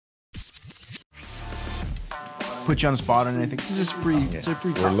put you on the spot or anything. This is just free. Yeah. It's a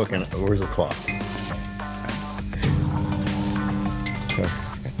free We're talk. looking. Where's the clock? Okay.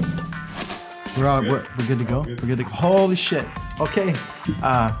 We're on. We're good to go. We're good to go. Holy shit. Okay.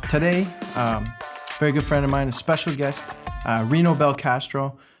 Today, very good friend of mine, a special guest, Rino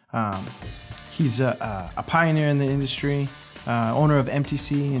Belcastro. He's a pioneer in the industry, owner of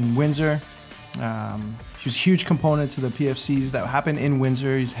MTC in Windsor. He was a huge component to the PFCs that happened in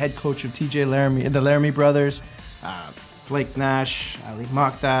Windsor. He's head coach of TJ Laramie, the Laramie brothers, Blake Nash, Ali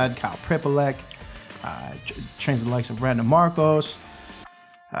Makdad, Kyle Prepolec, trains the likes of Brandon Marcos,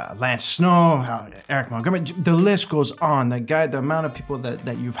 Lance Snow, Eric Montgomery. The list goes on. The guy, the amount of people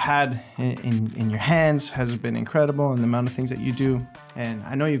that you've had in your hands has been incredible, and the amount of things that you do. And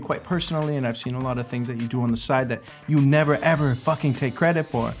I know you quite personally, and I've seen a lot of things that you do on the side that you never ever fucking take credit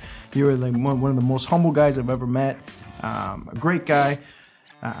for. You're like one of the most humble guys I've ever met. A great guy.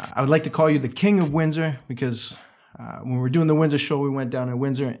 I would like to call you the king of Windsor because when we were doing the Windsor show, we went down to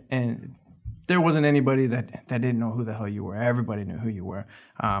Windsor and there wasn't anybody that didn't know who the hell you were. Everybody knew who you were.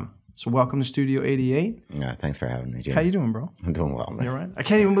 So welcome to Studio 88. Yeah, thanks for having me, Jim. How you doing, bro? I'm doing well, man. You're right. I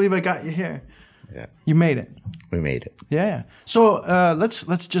can't even believe I got you here. Yeah. You made it. We made it. Yeah. So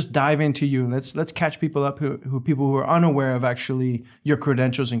let's just dive into you. Let's catch people up people who are unaware of actually your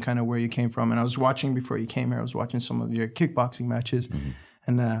credentials and kind of where you came from. And I was watching before you came here. I was watching some of your kickboxing matches,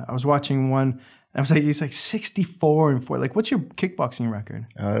 and I was watching one. I was like, he's like 64-4. Like, what's your kickboxing record?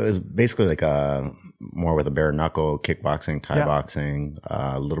 It was basically like more with a bare knuckle, kickboxing, Thai boxing,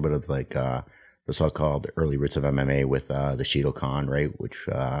 a little bit of like the so-called early roots of MMA with the Shidokan, right? Which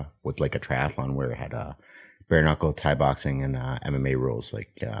was like a triathlon where it had bare knuckle, Thai boxing, and MMA rules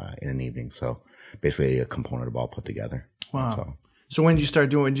like in an evening. So basically a component of all put together. Wow. So when did you start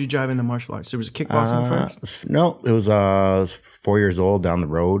doing? When did you dive into martial arts? There was kickboxing first. No, it was I was 4 years old down the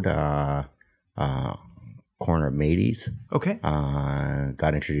road. Corner of Matey's. Okay.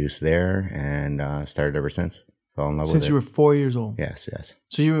 Got introduced there and started ever since. Fell in love with it. Since you were 4 years old? Yes.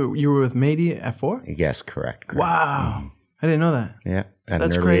 So you were with Matey at 4? Yes, correct. Wow. I didn't know that. Yeah. At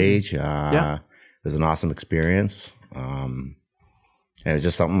That's an early crazy. age. It was an awesome experience. And it was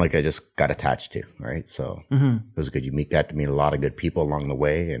just something like I just got attached to, right? So it was good. You got to meet a lot of good people along the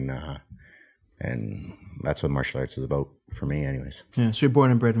way, and that's what martial arts is about for me anyways. Yeah, so you're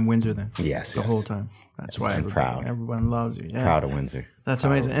born and bred in Windsor then? Yes. The whole time. That's why I'm proud. Everyone loves you. Yeah. Proud of Windsor. That's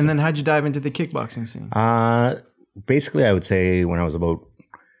amazing. And then how'd you dive into the kickboxing scene? Basically, I would say when I was about,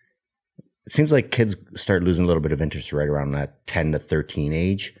 it seems like kids start losing a little bit of interest right around that 10 to 13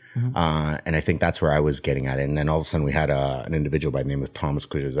 age. And I think that's where I was getting at it. And then all of a sudden we had an individual by the name of Thomas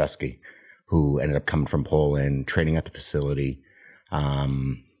Kujazeski who ended up coming from Poland, training at the facility.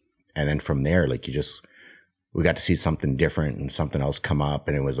 And then from there, like we got to see something different and something else come up.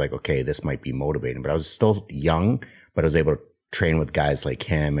 And it was like, okay, this might be motivating. But I was still young, but I was able to train with guys like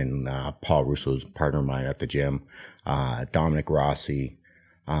him and Paul Russo's partner of mine at the gym, Dominic Rossi.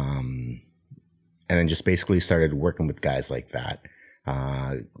 And then just basically started working with guys like that.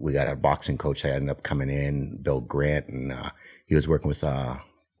 We got a boxing coach that ended up coming in, Bill Grant, and he was working with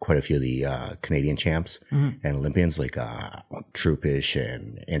quite a few of the Canadian champs and Olympians like Troupish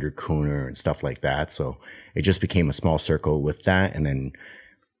and Andrew Cooner and stuff like that. So it just became a small circle with that. And then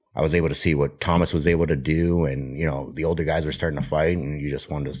I was able to see what Thomas was able to do. And, you know, the older guys were starting to fight and you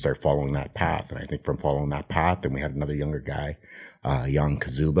just wanted to start following that path. And I think from following that path, then we had another younger guy, Jan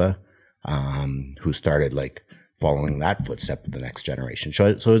Kazuba, who started like following that footstep of the next generation. So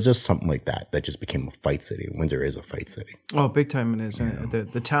it's just something like that just became a fight city. Windsor is a fight city. Oh, big time it is. And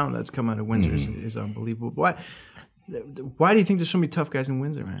the talent that's come out of Windsor is unbelievable. Why do you think there's so many tough guys in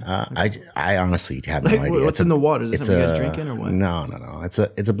Windsor, man? I honestly have no idea. What's in the water? Is it something you guys drinking or what? No.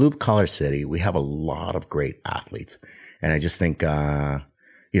 It's a blue collar city. We have a lot of great athletes. And I just think,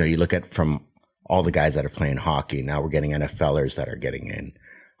 you look at from all the guys that are playing hockey, now we're getting NFLers that are getting in.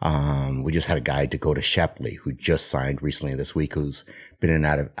 We just had a guy, Dakota Shepley, who just signed recently this week, who's been in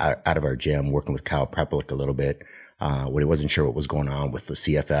and out of our gym, working with Kyle Prepolec a little bit, when he wasn't sure what was going on with the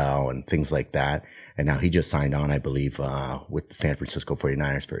CFL and things like that. And now he just signed on, I believe, with the San Francisco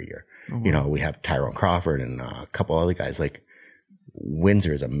 49ers for a year. Oh, wow. You know, we have Tyrone Crawford and a couple other guys. Like,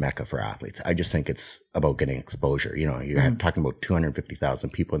 Windsor is a mecca for athletes. I just think it's about getting exposure. You know, you're talking about 250,000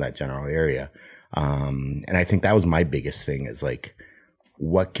 people in that general area. And I think that was my biggest thing is like,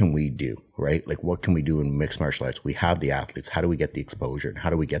 what can we do, right? Like, what can we do in mixed martial arts? We have the athletes. How do we get the exposure? And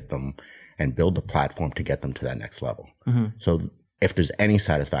how do we get them and build the platform to get them to that next level? So if there's any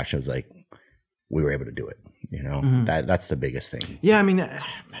satisfaction, it's like, we were able to do it. You know, that's the biggest thing. Yeah. I mean,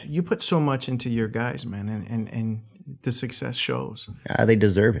 you put so much into your guys, man. And the success shows. They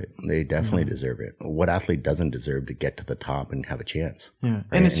deserve it. They definitely deserve it. What athlete doesn't deserve to get to the top and have a chance? Yeah, right?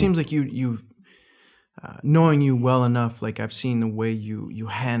 and it seems like you knowing you well enough, like I've seen the way you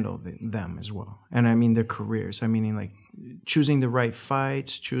handle them as well. And I mean their careers. I mean like choosing the right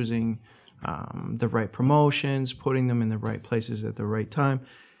fights, choosing the right promotions, putting them in the right places at the right time.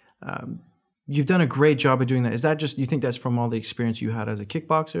 You've done a great job of doing that. Is that just, you think that's from all the experience you had as a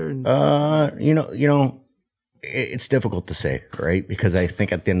kickboxer? You know, it's difficult to say, right? Because I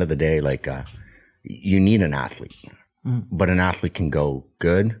think at the end of the day, like you need an athlete, but an athlete can go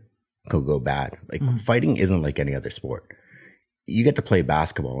good, could go bad. Like fighting isn't like any other sport. You get to play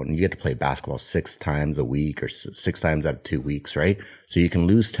basketball and you get to play basketball 6 times a week or 6 times out of 2 weeks, right? So you can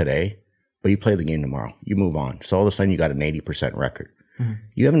lose today, but you play the game tomorrow. You move on. So all of a sudden you got an 80% record.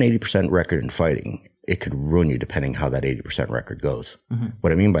 You have an 80% record in fighting. It could ruin you depending how that 80% record goes.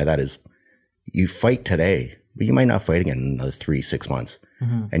 What I mean by that is you fight today, but you might not fight again in another 3-6 months.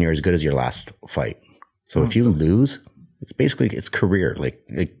 And you're as good as your last fight. So if you lose, it's basically, it's career. Like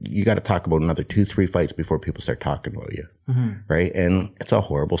you got to talk about another 2-3 fights before people start talking about you. Right. And it's a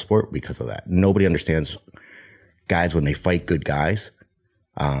horrible sport because of that. Nobody understands guys when they fight good guys,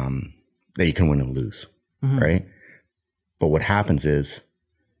 that you can win and lose. Right. But what happens is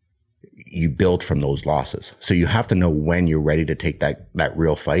you build from those losses. So you have to know when you're ready to take that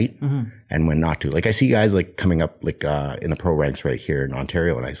real fight and when not to. Like I see guys like coming up like in the pro ranks right here in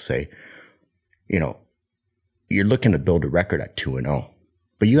Ontario, and I say, you know, you're looking to build a record at 2-0,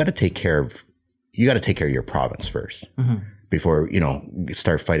 but you got to take care of your province first before, you know,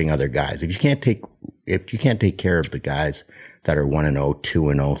 start fighting other guys. If you can't take care of the guys that are 1-0, 2-0,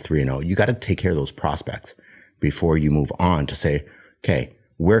 3-0, you got to take care of those prospects before you move on to say, okay,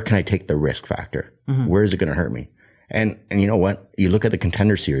 where can I take the risk factor? Where is it going to hurt me? And you know what? You look at the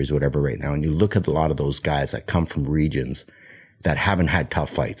Contender Series or whatever right now, and you look at a lot of those guys that come from regions that haven't had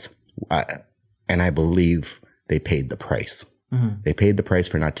tough fights. And I believe they paid the price. They paid the price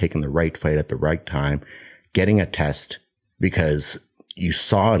for not taking the right fight at the right time, getting a test, because you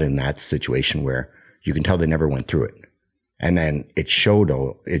saw it in that situation where you can tell they never went through it. And then it showed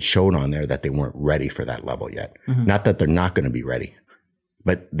on there that they weren't ready for that level yet. Not that they're not going to be ready,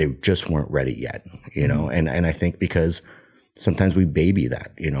 but they just weren't ready yet, you know? And I think because sometimes we baby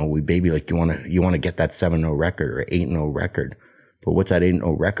that, you know, we baby like you want to get that 7-0 record or 8-0 record. But what's that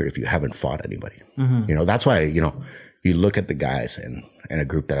 8-0 record if you haven't fought anybody? You know, that's why, you know, you look at the guys and a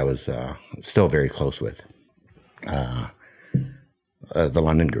group that I was still very close with, the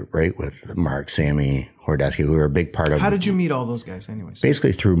London group, right? With Mark, Sammy, Hordesky, who were a big part of. How did you meet all those guys anyways?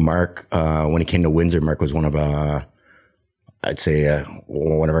 Basically through Mark. When he came to Windsor, Mark was one of, I'd say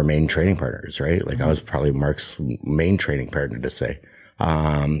one of our main training partners, right? Like I was probably Mark's main training partner to say.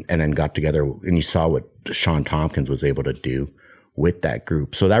 And then got together and you saw what Sean Tompkins was able to do with that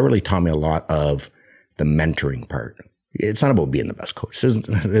group. So that really taught me a lot of the mentoring part. It's not about being the best coach.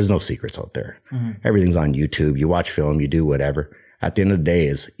 There's no secrets out there. Everything's on YouTube. You watch film, you do whatever. At the end of the day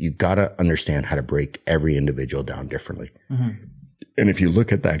is you got to understand how to break every individual down differently. And if you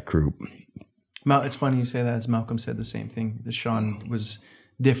look at that group. It's funny you say that, as Malcolm said the same thing. That Sean was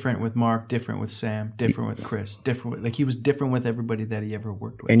different with Mark, different with Sam, different with Chris, like he was different with everybody that he ever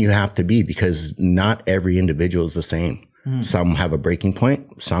worked with. And you have to be, because not every individual is the same. Some have a breaking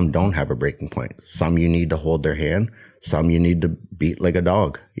point. Some don't have a breaking point. Some you need to hold their hand. Some you need to beat like a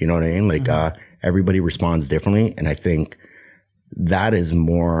dog. You know what I mean? Like everybody responds differently. And I think that is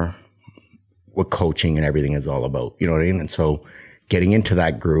more what coaching and everything is all about. You know what I mean? And so getting into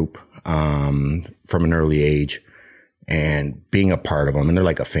that group from an early age and being a part of them, and they're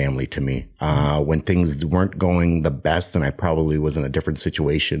like a family to me. When things weren't going the best, and I probably was in a different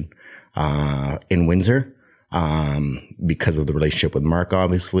situation in Windsor because of the relationship with Mark,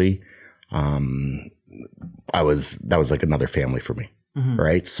 obviously. That was like another family for me,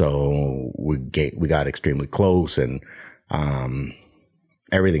 right? So we got extremely close, and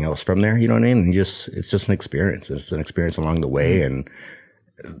everything else from there, you know what I mean? And it's just an experience. It's an experience along the way. And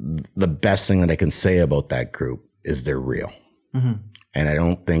the best thing that I can say about that group is they're real. And I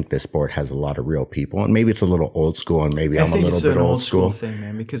don't think this sport has a lot of real people. And maybe it's a little old school, and maybe I'm a little bit old school thing,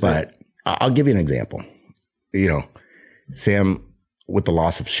 man. But I'll give you an example. You know, Sam, with the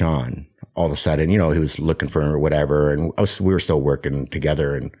loss of Sean, all of a sudden, you know, he was looking for whatever, and we were still working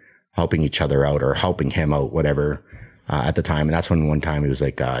together and helping each other out, or helping him out, whatever, at the time. And that's when one time he was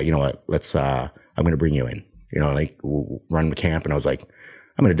like, you know what, I'm going to bring you in, you know, like run the camp. And I was like,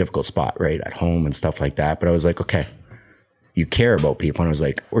 I'm in a difficult spot, right, at home and stuff like that. But I was like, okay, you care about people. And I was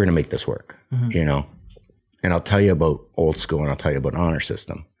like, we're going to make this work, you know. And I'll tell you about old school, and I'll tell you about honor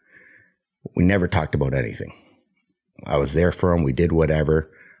system. We never talked about anything. I was there for him. We did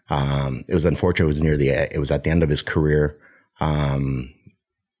whatever. It was unfortunate. It was at the end of his career.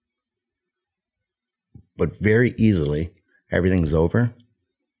 But very easily, everything's over.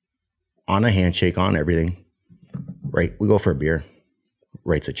 On a handshake, on everything, right? We go for a beer,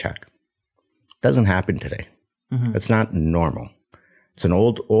 writes a check. Doesn't happen today. It's not normal. It's an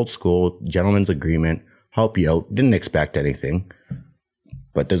old school gentleman's agreement. Help you out. Didn't expect anything,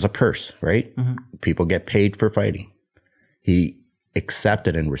 but there's a purse, right? People get paid for fighting. He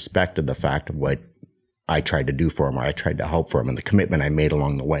accepted and respected the fact of what I tried to do for him, or I tried to help for him, and the commitment I made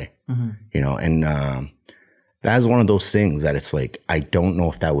along the way. You know, and that is one of those things that it's like, I don't know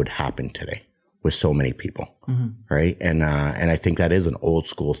if that would happen today with so many people, right? And I think that is an old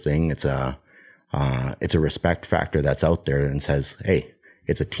school thing. It's a respect factor that's out there and says, hey,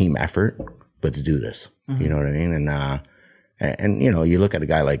 it's a team effort. Let's do this. You know what I mean? And you know, you look at a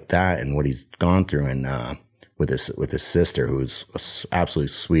guy like that and what he's gone through, and with his sister, who's an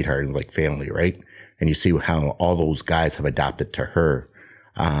absolute sweetheart and like family, right? And you see how all those guys have adapted to her.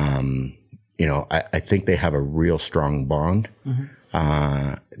 You know, I think they have a real strong bond.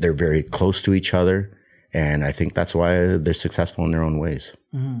 They're very close to each other, and I think that's why they're successful in their own ways.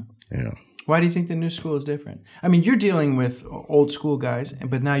 You know. Why do you think the new school is different? I mean, you're dealing with old school guys,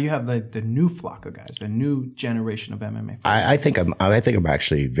 but now you have the new flock of guys, the new generation of MMA fighters. I think I'm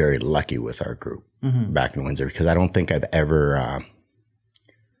actually very lucky with our group back in Windsor, because I don't think I've ever.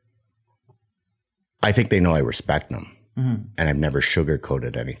 I think they know I respect them, and I've never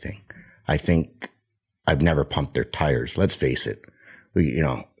sugarcoated anything. I think I've never pumped their tires. Let's face it. You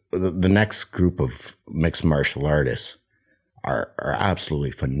know, the next group of mixed martial artists are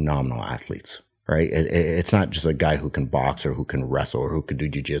absolutely phenomenal athletes, right? It's not just a guy who can box or who can wrestle or who can do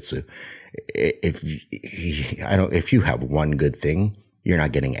jiu-jitsu. If you have one good thing, you're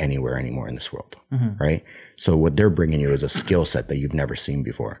not getting anywhere anymore in this world, right? So what they're bringing you is a skill set that you've never seen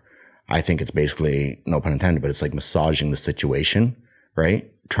before. I think it's basically, no pun intended, but it's like massaging the situation, right?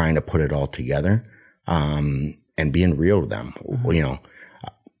 Trying to put it all together, and being real to them. You know,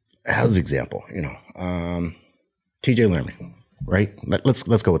 how's the example? You know, TJ Laramie, right? Let's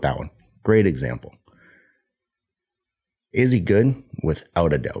go with that one. Great example. Is he good?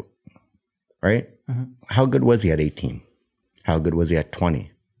 Without a doubt, right? How good was he at 18? How good was he at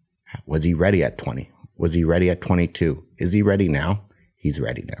 20? Was he ready at 20? Was he ready at 22? Is he ready now? He's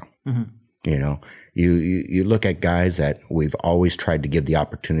ready now. You know, you look at guys that we've always tried to give the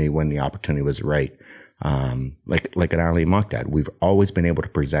opportunity when the opportunity was right. Like an Ali Muqdad, we've always been able to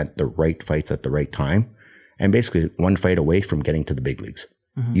present the right fights at the right time, and basically one fight away from getting to the big leagues.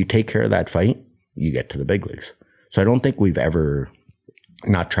 You take care of that fight, you get to the big leagues. So I don't think we've ever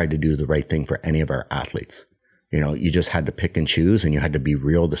not tried to do the right thing for any of our athletes. You know, you just had to pick and choose, and you had to be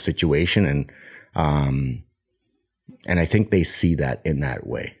real to the situation. And I think they see that in that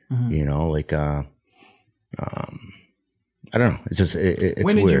way, you know, like, I don't know. It's just, it's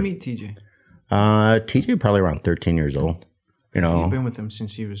When did weird. you meet TJ? TJ probably around 13 years old, you know. You've been with him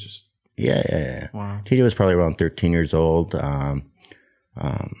since he was just... Yeah. Wow. TJ was probably around 13 years old.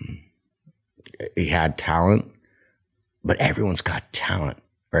 He had talent, but everyone's got talent,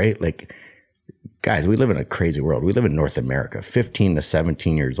 right? Like, guys, we live in a crazy world. We live in North America, 15 to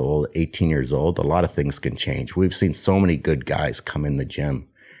 17 years old, 18 years old. A lot of things can change. We've seen so many good guys come in the gym,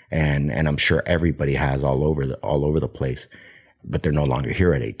 and I'm sure everybody has all over the place, but they're no longer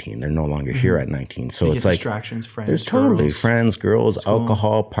here at 18. They're no longer here at 19. So it's like distractions, friends, there's totally girls, friends, girls, school.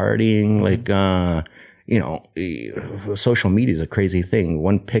 alcohol, partying, like, you know, social media is a crazy thing.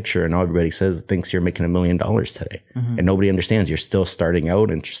 One picture and everybody thinks you're making $1 million today, and nobody understands you're still starting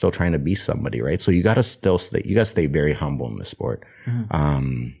out and you're still trying to be somebody, right? So you got to stay very humble in the sport,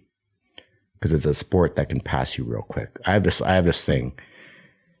 because it's a sport that can pass you real quick. I have this thing.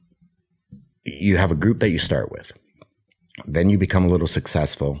 You have a group that you start with, then you become a little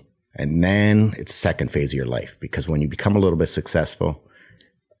successful, and then it's second phase of your life, because when you become a little bit successful,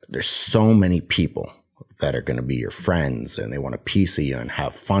 there's so many people that are going to be your friends, and they want a piece of you and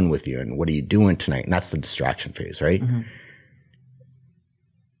have fun with you. And what are you doing tonight? And that's the distraction phase, right?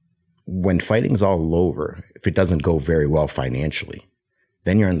 When fighting's all over, if it doesn't go very well financially,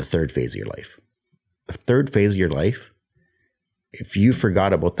 then you're in the third phase of your life. The third phase of your life, if you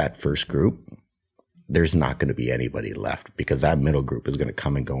forgot about that first group, there's not going to be anybody left, because that middle group is going to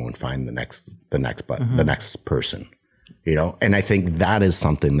come and go and find the next person, you know? And I think that is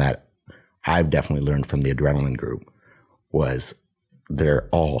something that I've definitely learned from the adrenaline group, was they're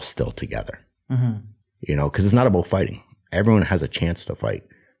all still together, you know, because it's not about fighting. Everyone has a chance to fight,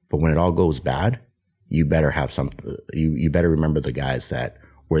 but when it all goes bad, you better have you better remember the guys that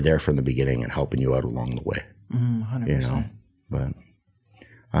were there from the beginning and helping you out along the way. 100%. You know, but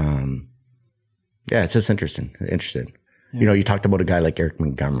yeah, it's just interesting. Yeah. You know, you talked about a guy like Eric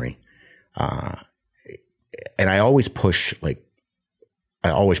Montgomery, and I always push go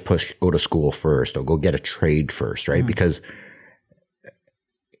to school first or go get a trade first, right? Because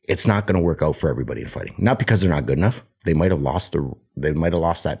it's not going to work out for everybody in fighting. Not because they're not good enough. They might have lost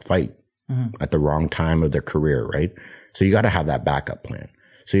that fight at the wrong time of their career, right? So you got to have that backup plan.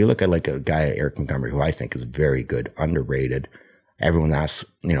 So you look at like a guy, Eric Montgomery, who I think is very good, underrated. Everyone asks,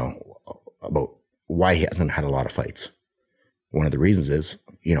 you know, about why he hasn't had a lot of fights. One of the reasons is,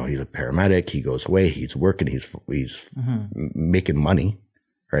 you know, he's a paramedic. He goes away. He's working. He's making money,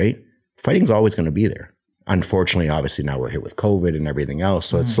 right? Fighting's always going to be there. Unfortunately, obviously now we're hit with COVID and everything else,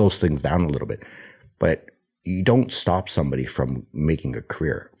 so it slows things down a little bit. But you don't stop somebody from making a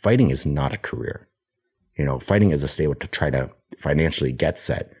career. Fighting is not a career. You know, fighting is a stable to try to financially get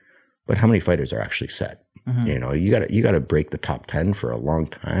set. But how many fighters are actually set? You know, you got to break the top 10 for a long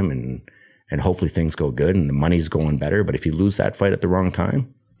time, and hopefully things go good and the money's going better. But if you lose that fight at the wrong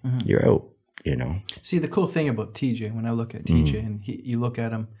time, you're out. You know. See, the cool thing about TJ, when I look at TJ and you look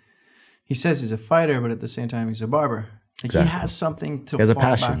at him, he says he's a fighter, but at the same time he's a barber. Like exactly. He has something to fall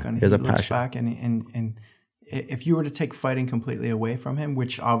back on. He looks back and if you were to take fighting completely away from him,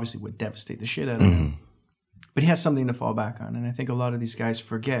 which obviously would devastate the shit out of him, but he has something to fall back on. And I think a lot of these guys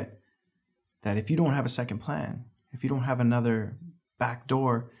forget that if you don't have a second plan, if you don't have another back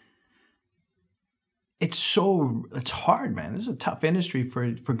door, it's hard, man. This is a tough industry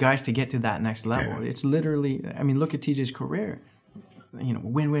for guys to get to that next level. It's literally, I mean, look at TJ's career. You know,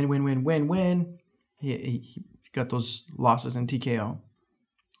 win. He got those losses in TKO.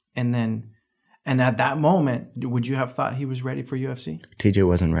 And at that moment, would you have thought he was ready for UFC? TJ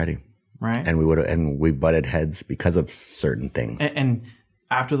wasn't ready. Right. And we butted heads because of certain things. And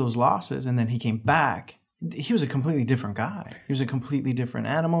after those losses, and then he came back, he was a completely different guy. He was a completely different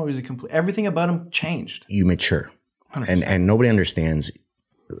animal. He was everything about him changed. You mature. 100%. And nobody understands,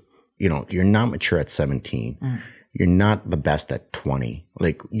 you know, you're not mature at 17. You're not the best at 20.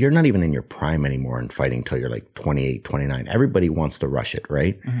 Like, you're not even in your prime anymore in fighting till you're like 28, 29. Everybody wants to rush it,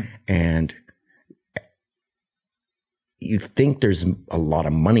 right? And you think there's a lot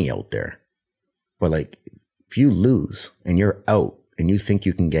of money out there. But like, if you lose and you're out and you think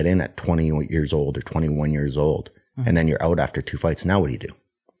you can get in at 20 years old or 21 years old, and then you're out after 2 fights, now what do you do?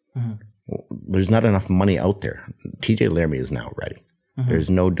 Well, there's not enough money out there. TJ Laramie is now ready.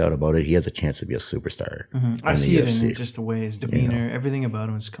 There's no doubt about it. He has a chance to be a superstar. I see it in just the way his demeanor, everything about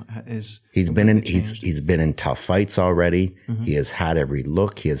him is he's been in tough fights already. He has had every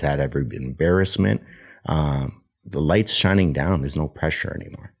look. He has had every embarrassment. The light's shining down. There's no pressure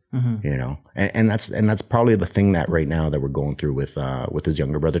anymore. You know, and that's probably the thing that right now that we're going through with his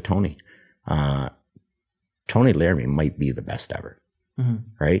younger brother Tony. Tony Laramie might be the best ever,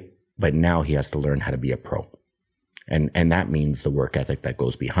 right? But now he has to learn how to be a pro. And that means the work ethic that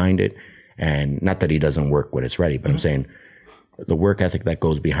goes behind it. And not that he doesn't work when it's ready, but I'm saying the work ethic that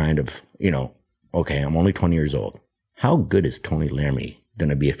goes behind of, you know, okay, I'm only 20 years old. How good is Tony Laramie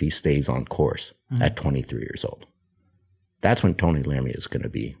going to be if he stays on course at 23 years old? That's when Tony Laramie is going to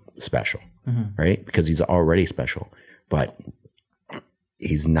be special, right? Because he's already special, but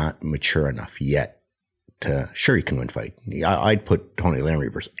he's not mature enough yet sure, he can win fight. I'd put Tony Laramie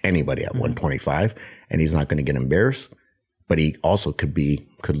versus anybody at 125, and he's not going to get embarrassed. But he also could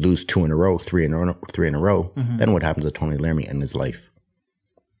lose 2 in a row, 3 in a row. Then what happens to Tony Laramie in his life?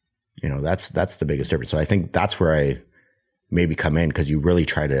 You know, that's the biggest difference. So I think that's where I maybe come in, because you really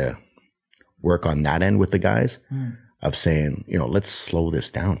try to work on that end with the guys of saying, you know, let's slow this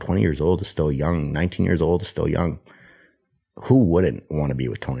down. 20 years old is still young. 19 years old is still young. Who wouldn't want to be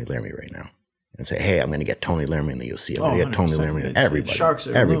with Tony Laramie right now? And say, hey, I'm going to get Tony Laramie in the UFC. I'm going to get Tony Laramie. Everybody.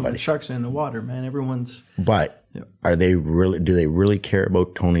 Sharks are in the water, man. Everyone's. But do they really care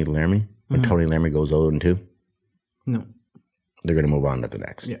about Tony Laramie when Tony Laramie goes 0-2? No. They're going to move on to the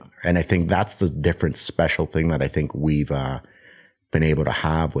next. Yeah. And I think that's the different special thing that I think we've been able to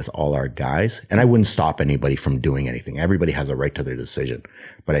have with all our guys. And I wouldn't stop anybody from doing anything. Everybody has a right to their decision.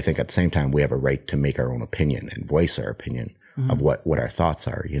 But I think at the same time, we have a right to make our own opinion and voice our opinion of what our thoughts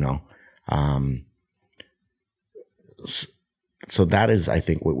are, you know. So that is, I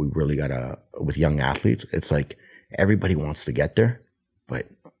think, what we really gotta, with young athletes, it's like everybody wants to get there, but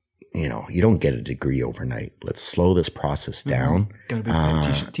you know, you don't get a degree overnight. Let's slow this process down.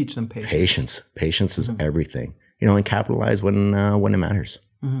 Gotta teach them patience. Patience is everything, you know, and capitalize when it matters,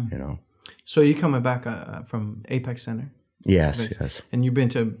 you know. So you coming back from Apex Center? Yes. And you've been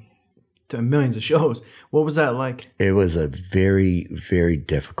to millions of shows. What was that like? It was a very, very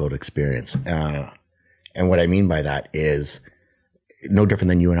difficult experience. And what I mean by that is no different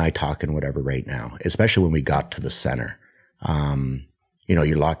than you and I talking whatever right now, especially when we got to the center. You know,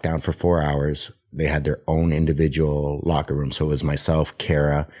 you're locked down for 4 hours. They had their own individual locker room. So it was myself,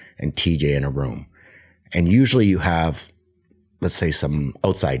 Kara, and TJ in a room. And usually you have, let's say, some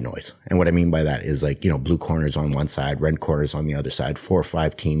outside noise. And what I mean by that is like, you know, blue corners on one side, red corners on the other side, 4 or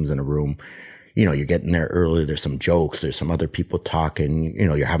 5 teams in a room. You know, you're getting there early. There's some jokes. There's some other people talking. You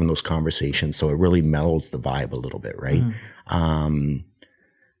know, you're having those conversations. So it really mellows the vibe a little bit, right?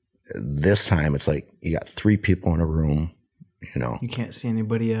 This time it's like you got 3 people in a room. You know, you can't see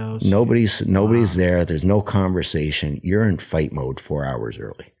anybody else. Nobody's there. There's no conversation. You're in fight mode 4 hours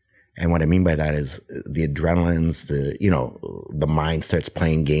early. And what I mean by that is the adrenaline's, you know, the mind starts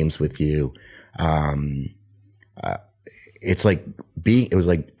playing games with you. It was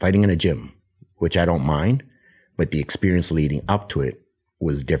like fighting in a gym, which I don't mind, but the experience leading up to it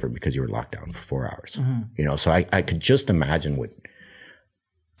was different because you were locked down for 4 hours. You know, so I could just imagine what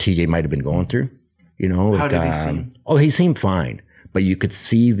TJ might have been going through. You know, how did he seem? Oh, he seemed fine, but you could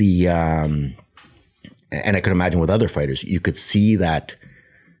see the, and I could imagine with other fighters, you could see that,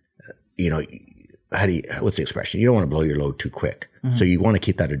 you know, what's the expression? You don't want to blow your load too quick. So you want to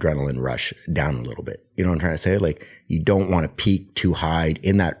keep that adrenaline rush down a little bit. You know what I'm trying to say? Like you don't want to peak too high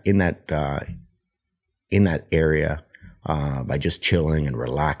in that area, by just chilling and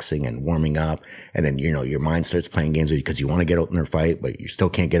relaxing and warming up. And then, you know, your mind starts playing games with you because you want to get out in their fight, but you still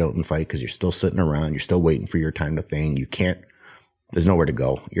can't get out and fight because you're still sitting around. You're still waiting for your time to thing. You can't, there's nowhere to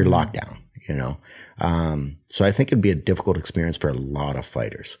go. You're locked down, you know? So I think it'd be a difficult experience for a lot of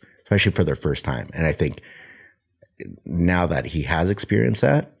fighters, especially for their first time. And I think now that he has experienced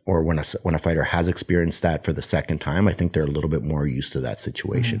that, or when a fighter has experienced that for the second time, I think they're a little bit more used to that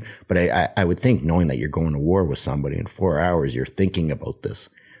situation. But I would think, knowing that you're going to war with somebody in 4 hours, you're thinking about this.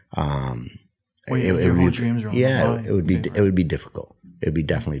 Your whole dreams are on the line. it would be difficult. It would be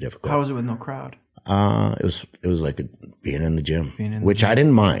definitely difficult. How was it with no crowd? It was like being in the gym, which I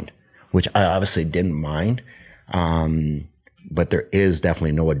didn't mind, which I obviously didn't mind. But there is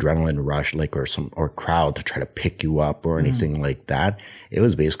definitely no adrenaline rush, like, or crowd to try to pick you up or anything like that. It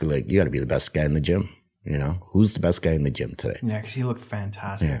was basically like, you got to be the best guy in the gym. You know, who's the best guy in the gym today? Yeah, because he looked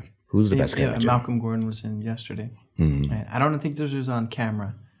fantastic. Yeah. Who's the best guy in the gym? Malcolm Gordon was in yesterday. And I don't think this was on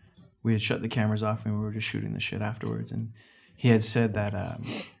camera. We had shut the cameras off and we were just shooting the shit afterwards. And he had said that,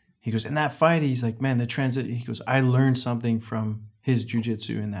 he goes, in that fight, he's like, man, he goes, I learned something from his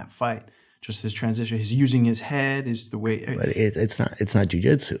jiu-jitsu in that fight. Just his transition, he's using his head, is the way. But it's not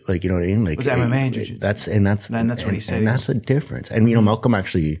jiu-jitsu, like, you know what I mean? Like, it was MMA jiu-jitsu. That's what he said. And that's the difference. And you know, Malcolm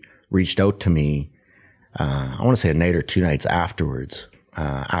actually reached out to me. I want to say a night or 2 nights afterwards,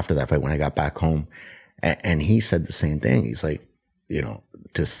 after that fight when I got back home, and he said the same thing. He's like, you know,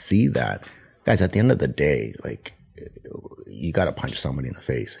 to see that, guys, at the end of the day, like, you got to punch somebody in the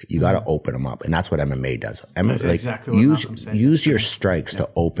face. You got to open them up. And that's what MMA does. That's like, exactly what Malcolm said. Use your strikes to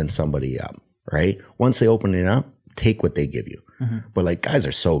open somebody up, right? Once they open it up, take what they give you. But like, guys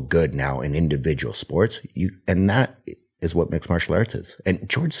are so good now in individual sports. And that is what mixed martial arts is. And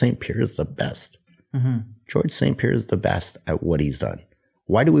George St. Pierre is the best. George St. Pierre is the best at what he's done.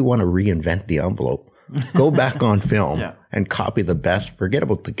 Why do we want to reinvent the envelope? Go back on film and copy the best. Forget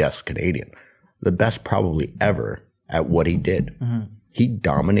about the guest Canadian. The best probably ever at what he did. He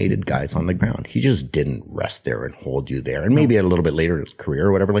dominated guys on the ground. He just didn't rest there and hold you there. And maybe a little bit later in his career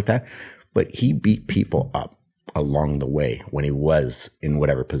or whatever like that. But he beat people up along the way when he was in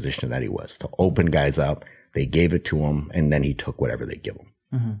whatever position that he was, to open guys up. They gave it to him, and then he took whatever they give him.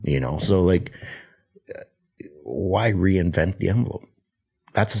 You know, so like, why reinvent the envelope?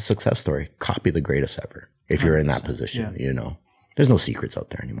 That's a success story. Copy the greatest ever. If you're in that position, you know, there's no secrets out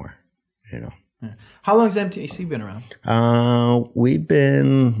there anymore, you know. How long has MTC been around? We've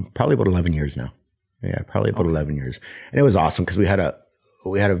been probably about 11 years now. Yeah, probably about 11 years. And it was awesome because we had a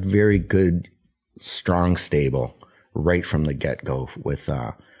very good, strong stable right from the get-go with,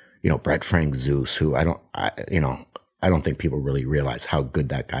 you know, Brett Frank Zeus, who I don't think people really realize how good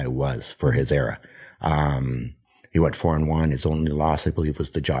that guy was for his era. He went 4-1. His only loss, I believe,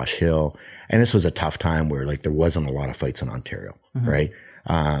 was to Josh Hill. And this was a tough time where, like, there wasn't a lot of fights in Ontario, right?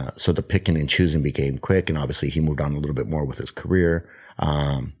 So the picking and choosing became quick, and obviously he moved on a little bit more with his career.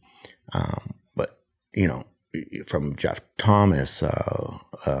 But, you know, from Jeff Thomas,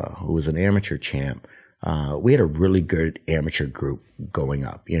 who was an amateur champ, we had a really good amateur group going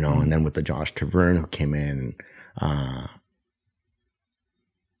up, you know, and then with the Josh Taverne who came in,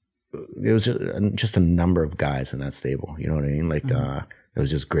 it was just a number of guys in that stable, you know what I mean? Like, it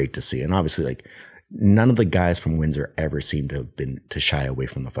was just great to see. And obviously, like, none of the guys from Windsor ever seemed to have been to shy away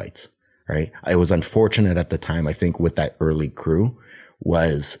from the fights, right? It was unfortunate at the time, I think, with that early crew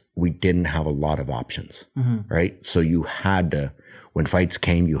was we didn't have a lot of options, right? So you had to, when fights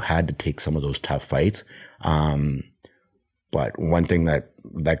came, you had to take some of those tough fights. But one thing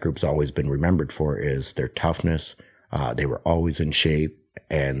that group's always been remembered for is their toughness. They were always in shape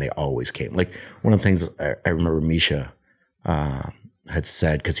and they always came. Like one of the things I remember Misha had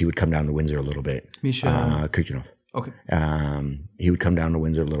said, because he would come down to Windsor a little bit. Misha Kuchinov. Okay. He would come down to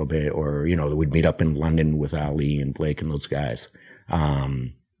Windsor a little bit, or, you know, we'd meet up in London with Ali and Blake and those guys.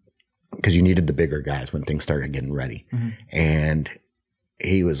 Because you needed the bigger guys when things started getting ready. And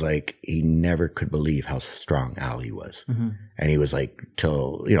he was like, he never could believe how strong Ali was. And he was like,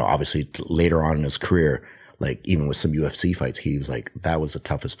 till, you know, obviously later on in his career, like even with some UFC fights, he was like, that was the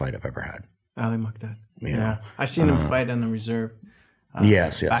toughest fight I've ever had. Ali Muqdad. Yeah. I seen him fight in the reserve.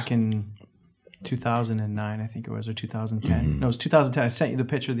 Yes. Back in 2009, I think it was, or 2010. No, it was 2010. I sent you the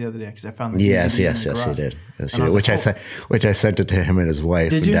picture the other day because I found the yes, you did. Yes, you did. Which I sent it to him and his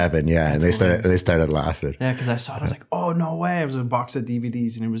wife, Devin. Yeah, and they started laughing. Yeah, because I saw it. I was like, oh no way! It was a box of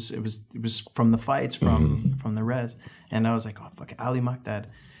DVDs, and it was from the fights from the res, and I was like, oh fuck, Ali Muqdad.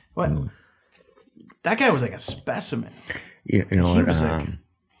 What? That guy was like a specimen. You know, he was like,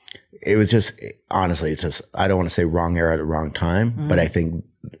 it was just, honestly, it's just, I don't want to say wrong era at the wrong time, but I think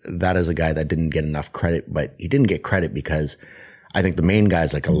that is a guy that didn't get enough credit, but he didn't get credit because I think the main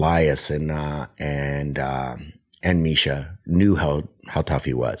guys like Elias and Misha knew how tough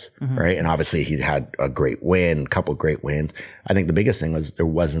he was, right? And obviously he had a great win, a couple of great wins. I think the biggest thing was there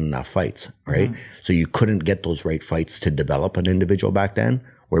wasn't enough fights, right? So you couldn't get those right fights to develop an individual back then,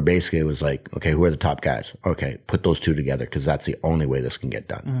 where basically it was like, okay, who are the top guys? Okay, put those two together because that's the only way this can get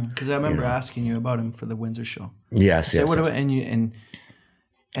done. Because I remember asking you about him for the Windsor show. Yes, What about, I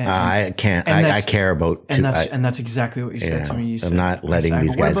can't. I care about. And that's exactly what you said to me. You said, I'm not letting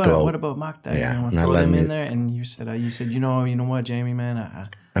these guys go. What about Muqdad? Yeah, you know, throw them in there. And you said, you know what, Jamie, man,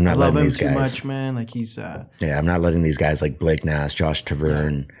 I'm not I love letting him these too guys. much, man. Like he's. Yeah, I'm not letting these guys like Blake Nass, Josh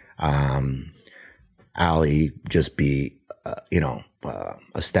Taverne, Ali just be,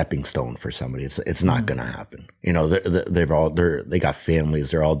 a stepping stone for somebody. It's not going to happen. You know, they got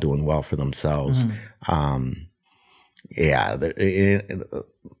families. They're all doing well for themselves. It's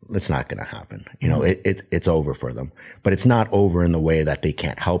not going to happen. You know, it's over for them, but it's not over in the way that they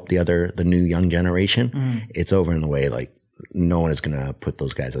can't help the new young generation. It's over in the way like no one is going to put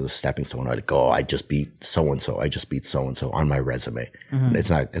those guys as a stepping stone. Like, oh, I just beat so-and-so. I just beat so-and-so on my resume.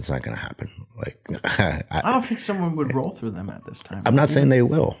 It's not going to happen. Like, I don't think someone would roll through them at this time. I'm not saying they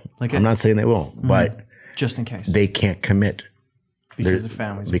will. I'm not saying they will, but just in case they can't commit. Because of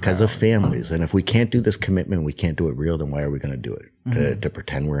families. Because of families. And if we can't do this commitment, we can't do it real, then why are we going to do it? To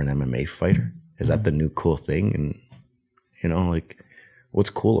pretend we're an MMA fighter? Is that the new cool thing? And, you know, like,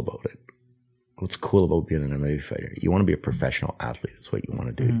 what's cool about it? What's cool about being an MMA fighter? You want to be a professional athlete. Is what you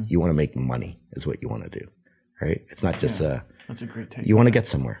want to do. You want to make money is what you want to do, right? It's not just that's a great take. You want to get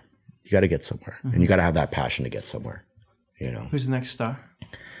somewhere. You got to get somewhere. And you got to have that passion to get somewhere, you know. Who's the next star?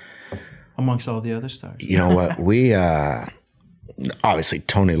 Amongst all the other stars. You know what? We, obviously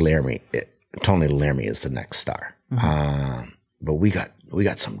Tony Laramie is the next star. But we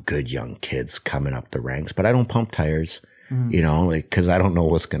got some good young kids coming up the ranks, but I don't pump tires, you know, like, cause I don't know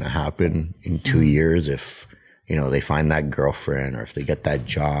what's going to happen in 2 years if, you know, they find that girlfriend or if they get that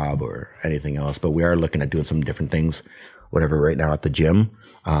job or anything else. But we are looking at doing some different things, whatever, right now at the gym,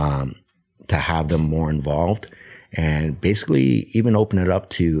 to have them more involved and basically even open it up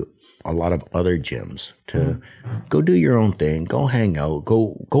to a lot of other gyms to go do your own thing, go hang out,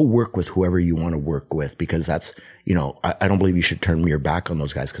 go work with whoever you want to work with, because that's, you know, I don't believe you should turn your back on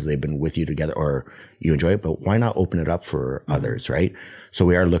those guys because they've been with you together or you enjoy it, but why not open it up for others, right? So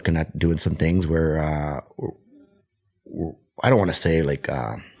we are looking at doing some things where, I don't want to say like,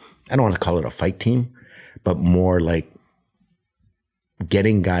 I don't want to call it a fight team, but more like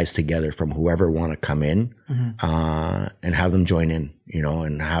getting guys together from whoever want to come in, and have them join in, you know,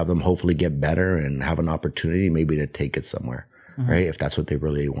 and have them hopefully get better and have an opportunity maybe to take it somewhere, right? If that's what they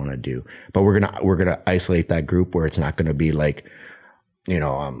really want to do. But we're going to isolate that group where it's not going to be like, you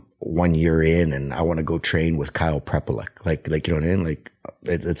know, 1 year in and I want to go train with Kyle Prepolec. Like, you know what I mean? Like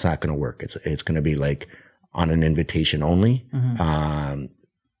it's not going to work. It's going to be like on an invitation only. I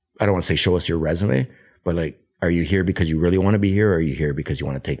don't want to say show us your resume, but like, are you here because you really want to be here, or are you here because you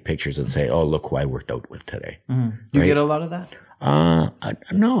want to take pictures and say, "Oh, look who I worked out with today"? You get a lot of that?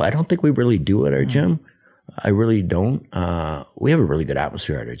 No, I don't think we really do at our gym. I really don't. We have a really good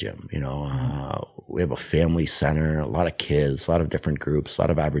atmosphere at our gym. You know, we have a family center, a lot of kids, a lot of different groups, a lot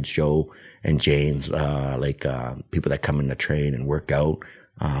of average Joe and Janes, people that come in to train and work out.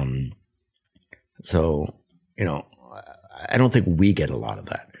 So, you know, I don't think we get a lot of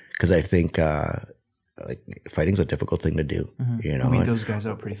that because I think like fighting's a difficult thing to do. You know, weed those guys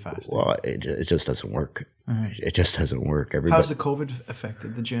out pretty fast. Well, it just doesn't work. It just doesn't work. How's the COVID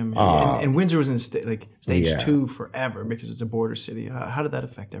affected the gym? And Windsor was in stage 2 forever because it's a border city. How did that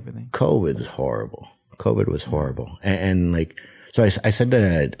affect everything? COVID was horrible. COVID was horrible, and like. So I said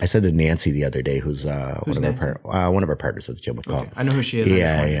to Nancy the other day, who's one of our partners at the gym. Okay. I know who she is.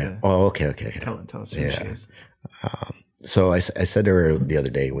 Yeah. Oh, okay. Tell us who she is. So I said to her the other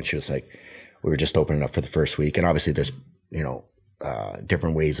day when she was like, we were just opening up for the first week, and obviously there's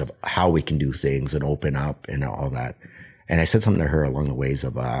different ways of how we can do things and open up and all that. And I said something to her along the ways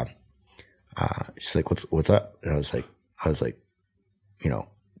of, she's like, what's up? And I was like, you know,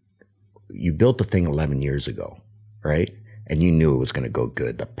 you built the thing 11 years ago, right? And you knew it was going to go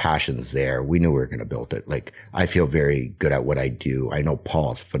good. The passion's there. We knew we were going to build it. Like, I feel very good at what I do. I know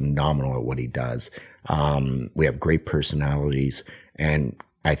Paul's phenomenal at what he does. We have great personalities. And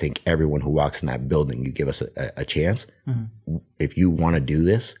I think everyone who walks in that building, you give us a chance. If you want to do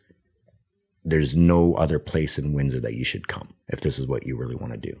this, there's no other place in Windsor that you should come if this is what you really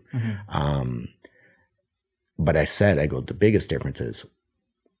want to do. But I go, the biggest difference is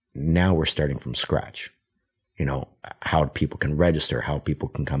now we're starting from scratch. You know, how people can register, how people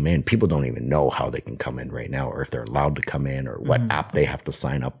can come in. People don't even know how they can come in right now or if they're allowed to come in or what app they have to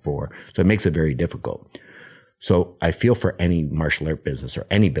sign up for. So it makes it very difficult. So I feel for any martial art business or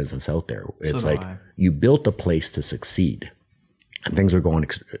any business out there, it's like you built a place to succeed. And things are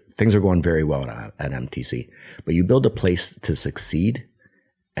going very well at MTC. But you build a place to succeed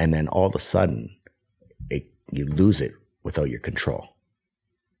and then all of a sudden you lose it without your control.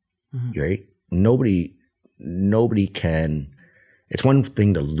 Right? Nobody can. It's one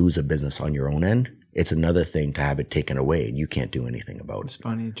thing to lose a business on your own end. It's another thing to have it taken away and you can't do anything about it. It's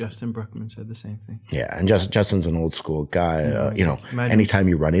funny. Justin Brookman said the same thing. Yeah. And Justin's an old school guy. You know, anytime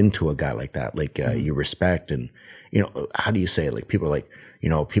you run into a guy like that, like you respect and, you know, how do you say it? Like people are like, you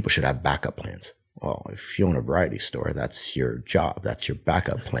know, people should have backup plans. Well, if you own a variety store, that's your job. That's your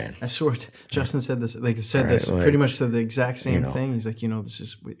backup plan. I swear, Justin said this, pretty much said the exact same thing. He's like, you know, this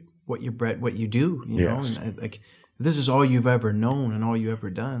is what you're bred, what you do, you know, and like this is all you've ever known and all you ever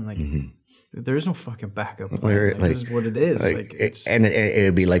done. Like there is no fucking backup plan. This is what it is. And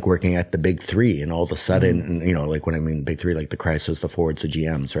it'd be like working at the big three, and all of a sudden, you know, like when I mean big three, like the Chryslers, the Fords, the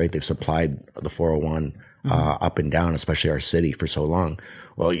GMs, right? They've supplied the 401 up and down, especially our city, for so long.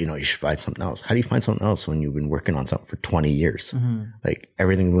 Well, you know, you should find something else. How do you find something else when you've been working on something for 20 years? Like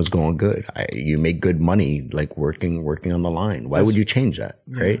everything was going good. You make good money, like working on the line. Why would you change that?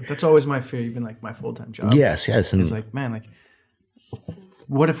 Right? Yeah, that's always my fear, even like my full-time job. Yes. And it's like, man, like,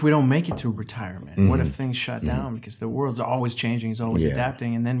 what if we don't make it to retirement? What if things shut down? Because the world's always changing, it's always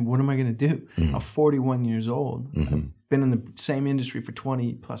adapting. And then what am I going to do? I'm 41 years old. I've been in the same industry for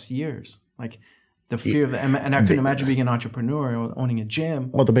 20 plus years. Like, the fear of that, and I can imagine being an entrepreneur or owning a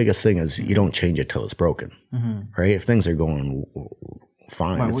gym. Well, the biggest thing is you don't change it till it's broken, right? If things are going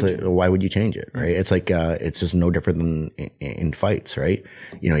fine, why would you change it, right? It's like it's just no different than in fights, right?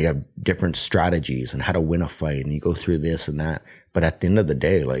 You know, you have different strategies and how to win a fight, and you go through this and that. But at the end of the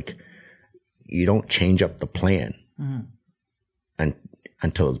day, like you don't change up the plan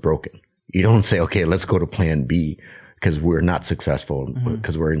until it's broken. You don't say, okay, let's go to plan B. Because we're not successful,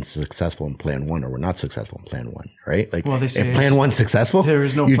 because we're successful in plan 1, or we're not successful in plan 1, right? Like, well, if plan 1's successful, there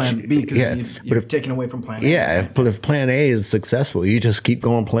is no plan B because you've taken away from plan A. Yeah, but if plan A is successful, you just keep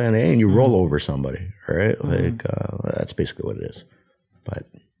going plan A and you roll over somebody, right? Like that's basically what it is. But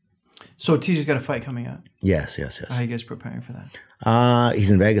so TJ's got a fight coming up. Yes. How are you guys preparing for that? He's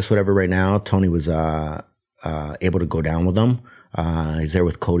in Vegas, whatever, right now. Tony was able to go down with him. He's there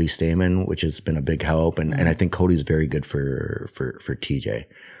with Cody Stamen, which has been a big help, and I think Cody's very good for TJ.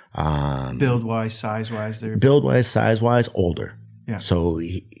 Build wise, size wise, older. Yeah. So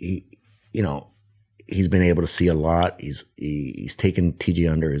he you know, he's been able to see a lot. He's taken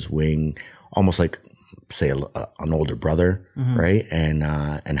TJ under his wing, almost like say an older brother, right? And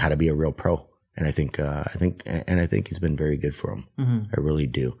how to be a real pro. And I think he's been very good for him. I really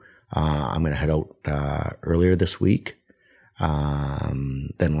do. I'm gonna head out earlier this week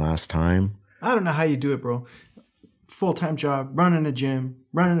than last time. I don't know how you do it, bro. Full-time job, running a gym,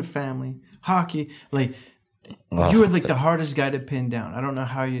 running a family, hockey. Like, you are like the hardest guy to pin down. I don't know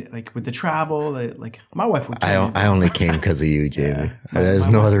how you, like, with the travel, like my wife would kill me. I only came because of you, Jamie. There's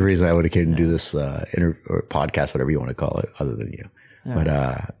no other reason I would have came to do this or podcast, whatever you want to call it, other than you. Yeah.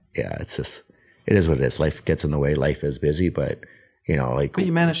 But it's just, it is what it is. Life gets in the way. Life is busy, but you know, like. But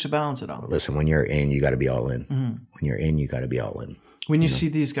you manage to balance it all. Listen, when you're in, you got to be all in. When you're in, you got to be all in. When you see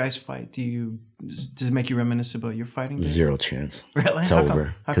these guys fight, does it make you reminisce about your fighting days? Zero chance. Really? It's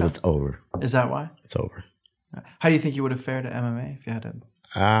over. Because it's over. Is that why? It's over. How do you think you would have fared at MMA if you had to?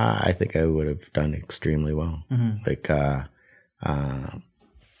 I think I would have done extremely well. Like,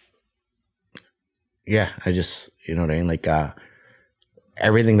 yeah, I just, you know what I mean? Like,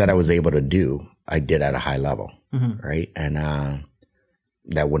 everything that I was able to do, I did at a high level, right? And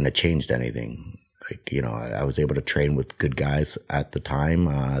that wouldn't have changed anything. Like, you know, I was able to train with good guys at the time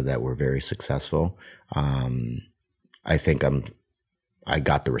that were very successful. I think I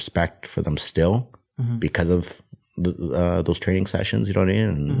got the respect for them still because of those training sessions, you know what I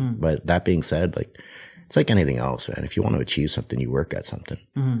mean? But that being said, like, it's like anything else, man. If you want to achieve something, you work at something.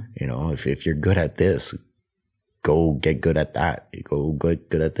 You know, if you're good at this, go get good at that. Go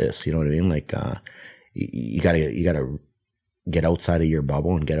good at this. You know what I mean? Like, you gotta get outside of your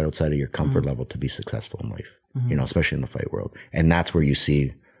bubble and get outside of your comfort level to be successful in life. You know, especially in the fight world. And that's where you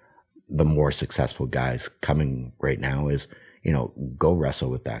see the more successful guys coming right now is, you know, go wrestle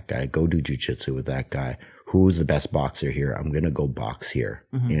with that guy, go do jujitsu with that guy. Who's the best boxer here? I'm going to go box here.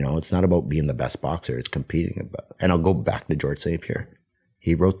 You know, it's not about being the best boxer. It's competing about, and I'll go back to George St. Pierre.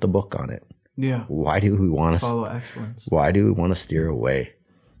 He wrote the book on it. Yeah. Why do we want to follow excellence? Why do we want to steer away?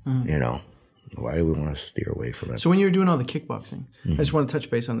 You know, why do we want to steer away from it? So when you were doing all the kickboxing, I just want to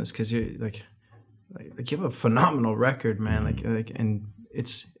touch base on this because you're like you have a phenomenal record, man. Like, and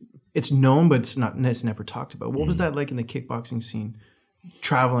it's known, but it's never talked about. What was that like in the kickboxing scene?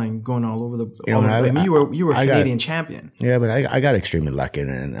 Traveling, going all over the. You know, I mean, you were a Canadian champion. Yeah, but I got extremely lucky,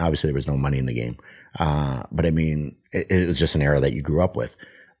 and obviously there was no money in the game. But I mean, it was just an era that you grew up with.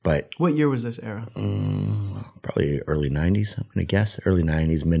 But what year was this era? Probably early '90s. I'm gonna guess early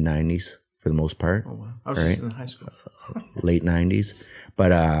 '90s, mid '90s for the most part. Oh wow! I was just in high school. Late '90s,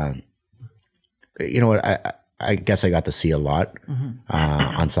 but you know what? I guess I got to see a lot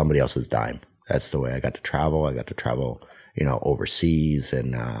on somebody else's dime. That's the way I got to travel. I got to travel, you know, overseas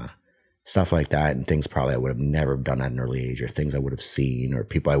and stuff like that, and things probably I would have never done at an early age, or things I would have seen, or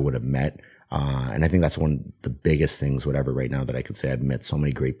people I would have met. And I think that's one of the biggest things, whatever, right now that I could say I've met so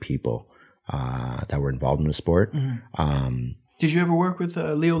many great people that were involved in the sport. Did you ever work with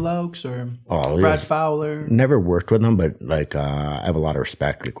Leo Laux or Brad Fowler? Never worked with them, but like I have a lot of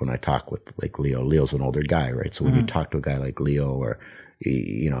respect. Like when I talk with like Leo, Leo's an older guy, right? So when you talk to a guy like Leo, or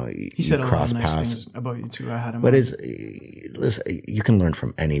you know, he said a lot of nice things about you too. I had him. But listen, you can learn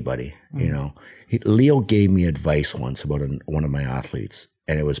from anybody. You know, Leo gave me advice once about one of my athletes,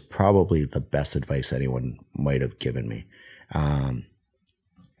 and it was probably the best advice anyone might have given me. And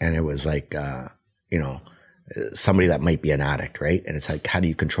it was like, you know, somebody that might be an addict, right? And it's like, how do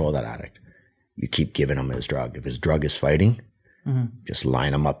you control that addict? You keep giving him his drug. If his drug is fighting, just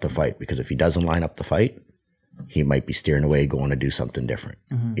line him up to fight. Because if he doesn't line up to fight, he might be steering away, going to do something different.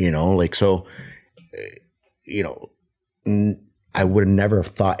 You know, like, so, you know, I would have never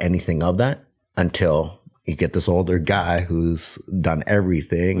thought anything of that until you get this older guy who's done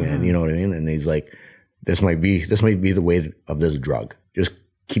everything, and you know what I mean? And he's like, this might be the way of this drug. Just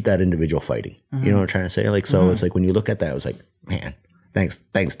keep that individual fighting. You know what I'm trying to say? Like, so it's like, when you look at that, it was like, man, thanks,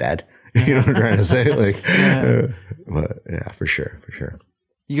 Dad. You know what I'm trying to say? Like, but yeah, for sure.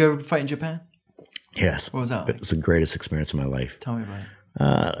 You ever fight in Japan? Yes. What was that like? It was the greatest experience of my life. Tell me about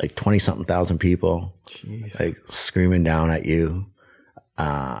it. Like 20-something thousand people, like screaming down at you,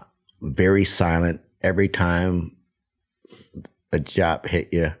 very silent. Every time a jab hit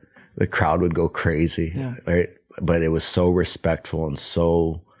you, the crowd would go crazy, right? But it was so respectful and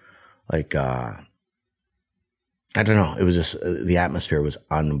so like, I don't know. It was just, the atmosphere was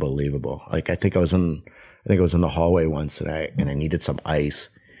unbelievable. Like, I think I was in the hallway once, and I needed some ice.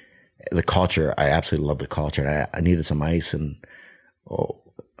 The culture, I absolutely love the culture, and I needed some ice, and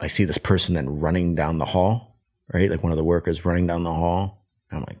I see this person then running down the hall, right? Like one of the workers running down the hall.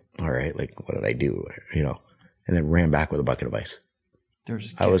 And I'm like, all right, like, what did I do? You know, and then ran back with a bucket of ice.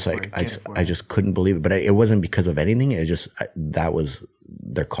 I was like, I just couldn't believe it. But it wasn't because of anything. It just, that was,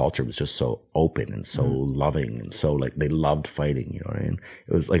 their culture was just so open and so loving, and so like, they loved fighting, you know what I mean?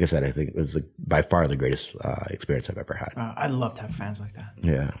 It was, like I said, I think it was by far the greatest experience I've ever had. I'd love to have fans like that.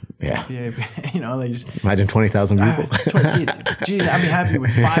 Yeah. You know, they just imagine 20,000 people. Geez, I'd be happy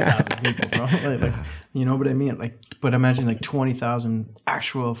with 5,000 people, bro. Like, you know what I mean? Like, but imagine like 20,000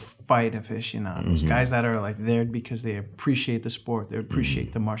 actual fight aficionados, guys that are like there because they appreciate the sport, they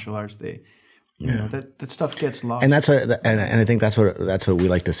appreciate the martial arts. They, you know, that stuff gets lost. And that's what, and I think that's what we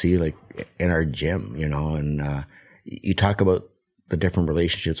like to see, like in our gym, you know. And you talk about the different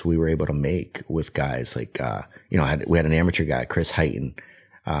relationships we were able to make with guys, like you know, we had an amateur guy, Chris Heighton.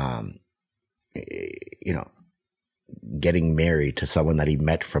 You know, getting married to someone that he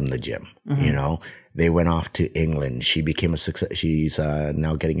met from the gym. You know, they went off to England. She became a success. She's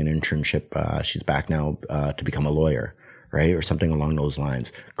now getting an internship. She's back now to become a lawyer, right? Or something along those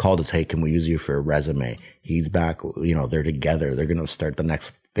lines. Called us, hey, can we use you for a resume? He's back. You know, they're together. They're going to start the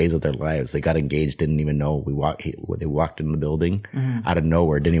next phase of their lives. They got engaged, didn't even know. They walked in the building out of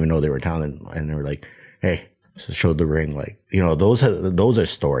nowhere, didn't even know they were talented. And they were like, hey, so showed the ring. Like, you know, those are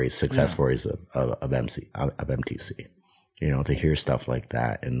stories, success stories of MTC. You know, to hear stuff like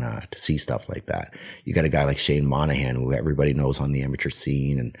that and to see stuff like that. You got a guy like Shane Monahan, who everybody knows on the amateur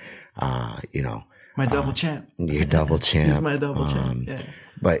scene, and you know, my double champ. Your double champ. He's my double champ. Yeah.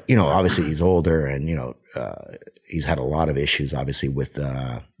 But you know, obviously he's older, and you know, he's had a lot of issues, obviously with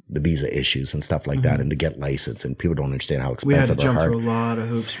the visa issues and stuff like that, and to get licensed, and people don't understand how expensive. We had to jump through a lot of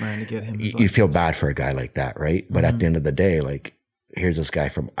hoops, man, to get him. You feel bad for a guy like that, right? But at the end of the day, like, here's this guy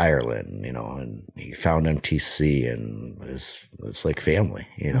from Ireland, you know, and he found MTC, and it's like family,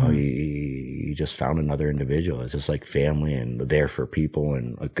 you know. He just found another individual. It's just like family, and there for people,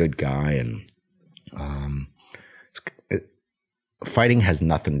 and a good guy, and fighting has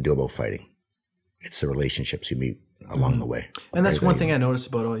nothing to do about fighting. It's the relationships you meet along the way. And that's one thing I notice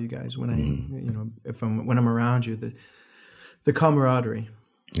about all you guys when I, you know, when I'm around you, the camaraderie,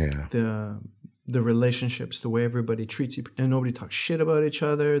 the relationships, the way everybody treats you, and nobody talks shit about each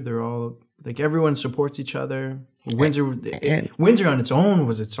other. They're all like, everyone supports each other. Windsor on its own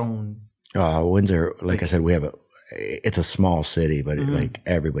was its own. Windsor, like I said, it's a small city, but like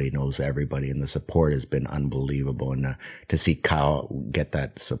everybody knows everybody, and the support has been unbelievable. And to see Kyle get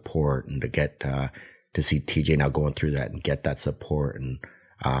that support, and to get to see TJ now going through that and get that support, and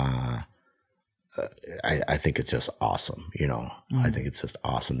I think it's just awesome. You know, I think it's just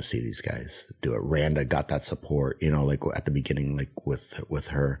awesome to see these guys do it. Randa got that support, you know, like at the beginning, like with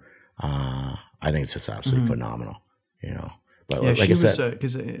her. I think it's just absolutely phenomenal. You know. But yeah, like I said,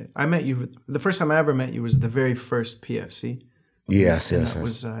 because I met you. The first time I ever met you was the very first PFC. Yes. That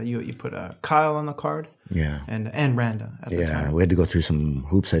was you put Kyle on the card. Yeah, and Randa at the time. We had to go through some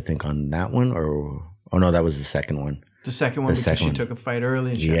hoops, I think, on that one, or no, that was the second one. The second one, because she took a fight early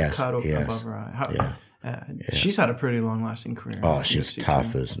and she had a cut above her eye. She's had a pretty long lasting career. Oh, she's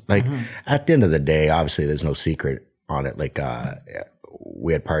tough as like. At the end of the day, obviously, there's no secret on it. Like,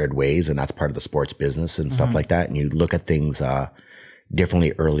 we had parted ways, and that's part of the sports business and stuff like that. And you look at things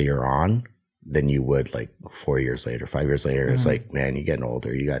differently earlier on than you would like 4 years later, 5 years later. It's like, man, you're getting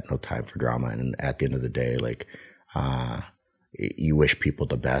older. You got no time for drama. And at the end of the day, like, you wish people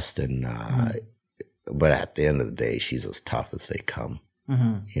the best. And but at the end of the day, she's as tough as they come.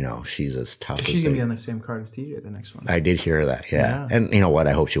 You know, she's as tough. She's gonna be on the same card as TJ the next one. I did hear that. Yeah. And you know what?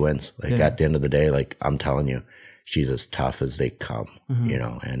 I hope she wins. Like, at the end of the day, like, I'm telling you, she's as tough as they come, you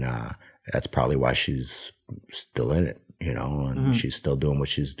know, and that's probably why she's still in it, you know, and she's still doing what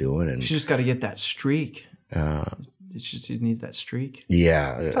she's doing. And she just got to get that streak. She needs that streak.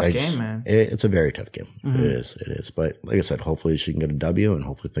 Yeah. It's a tough game, man. It's a very tough game. It is. But like I said, hopefully she can get a W, and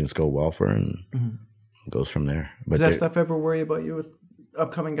hopefully things go well for her, and it goes from there. But does that stuff ever worry about you with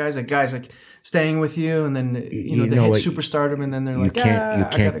upcoming guys like staying with you, and then you know, they hit superstardom, and then they're like, I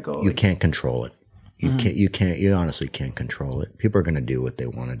gotta go. You can't control it. You honestly can't control it. People are going to do what they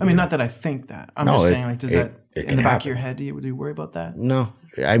want to do. I mean, not that I think that. I'm just saying, like, does that in the back of your head, do you worry about that? No.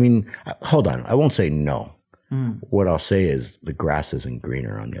 I mean, hold on. I won't say no. What I'll say is the grass isn't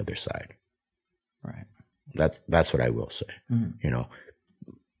greener on the other side. Right. That's what I will say. You know,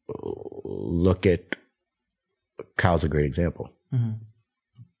 look at Kyle's a great example.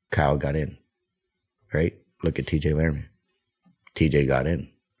 Kyle got in, right? Look at TJ Laramie. TJ got in.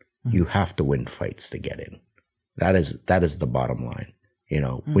 You have to win fights to get in. That is the bottom line. You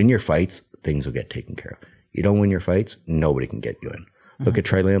know, win your fights, things will get taken care of. You don't win your fights, nobody can get you in. Look at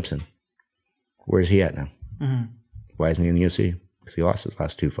Trey Lampson. Where's he at now? Why isn't he in the UFC? Because he lost his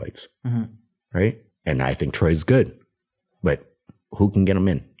last 2 fights. Right? And I think Troy's good. But who can get him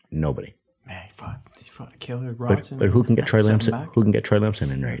in? Nobody. Man, he fought a killer, Bronson. But who can get Trey Lampson? Who can get Trey Lampson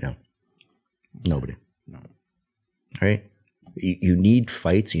in right now? Nobody. No. Right? You need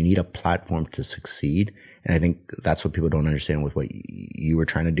fights. You need a platform to succeed. And I think that's what people don't understand with what you were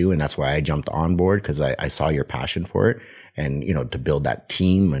trying to do. And that's why I jumped on board, because I saw your passion for it, and, you know, to build that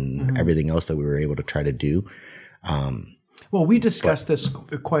team and everything else that we were able to try to do. Well, we discussed this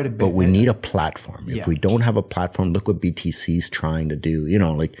quite a bit. But we need a platform. If we don't have a platform, look what BTC's trying to do. You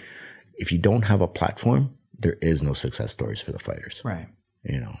know, like, if you don't have a platform, there is no success stories for the fighters. Right.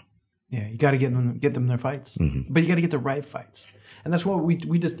 You know. Yeah, you got to get them their fights, but you got to get the right fights, and that's what we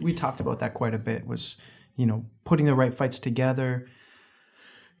talked about that quite a bit. Was, you know, putting the right fights together,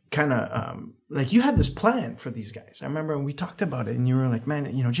 kind of like you had this plan for these guys. I remember we talked about it, and you were like,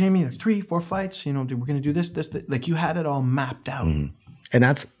 "Man, you know, Jamie, like 3-4 fights. You know, we're gonna do this. Like you had it all mapped out." And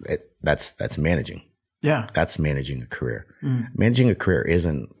that's managing. Yeah, that's managing a career. Managing a career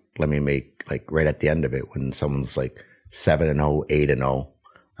isn't let me make like right at the end of it when someone's like 7-0, 8-0.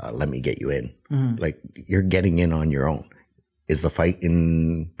 Let me get you in. Like you're getting in on your own. Is the fight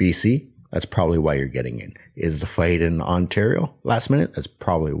in BC? That's probably why you're getting in. Is the fight in Ontario last minute? That's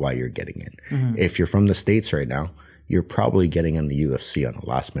probably why you're getting in. If you're from the States right now, you're probably getting in the UFC on a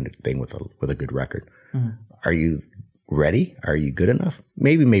last minute thing with a good record. Are you ready? Are you good enough?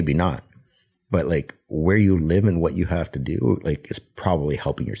 Maybe, maybe not. But like where you live and what you have to do, like is probably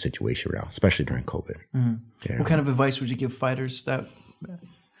helping your situation right now, especially during COVID. You know? What kind of advice would you give fighters that?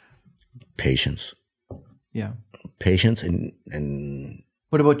 Patience. Yeah. Patience and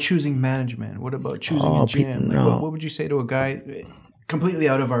what about choosing management? What about choosing a gym? Like, what would you say to a guy completely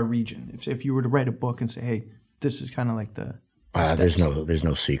out of our region? If you were to write a book and say, "Hey, this is kind of like the there's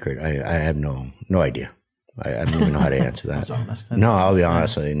no secret. I have no idea. I don't even know how to answer that. I'll be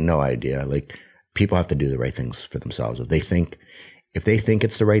honest. I have no idea. Like people have to do the right things for themselves. If they think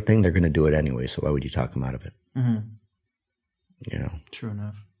it's the right thing, they're going to do it anyway. So why would you talk them out of it? You know. True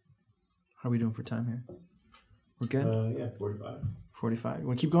enough. How are we doing for time here? We're good. Yeah, 45. 45. You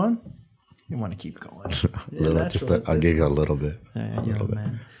want to keep going? You want to keep going? I'll give you a little bit. Yeah, you're a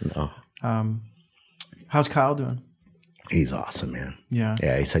man. No. How's Kyle doing? He's awesome, man. Yeah.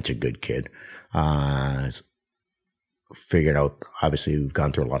 Yeah, he's such a good kid. He's figured out, obviously, we've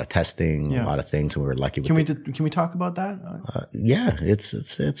gone through a lot of testing, a lot of things, and we were lucky. Can we talk about that? Yeah,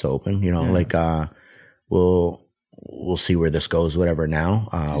 it's open. You know, like we'll see where this goes. Whatever. Now,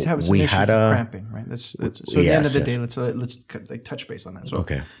 we had a cramping, right? So at the end of the day, let's like touch base on that. So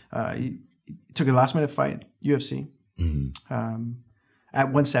okay, you took a last minute fight, UFC. At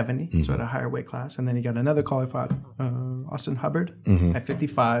 170, so at a higher weight class. And then he got another call. He fought Austin Hubbard at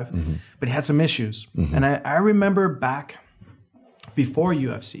 55, but he had some issues. And I remember back before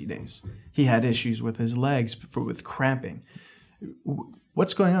UFC days, he had issues with his legs with cramping.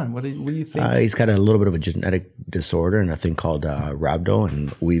 What's going on? What do you think? He's got a little bit of a genetic disorder and a thing called rhabdo.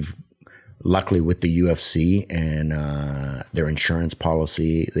 And we've, luckily with the UFC and their insurance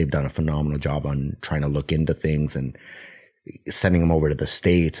policy, they've done a phenomenal job on trying to look into things and sending him over to the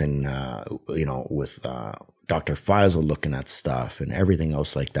States and, you know, with Dr. Faisal looking at stuff and everything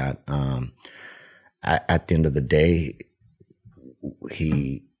else like that. At the end of the day,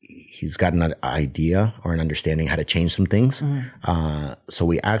 he's got an idea or an understanding how to change some things. So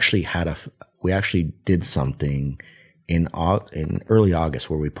we actually did something in early August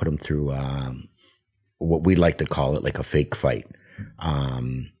where we put him through what we like to call it like a fake fight.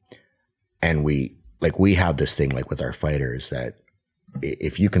 And we have this thing like with our fighters that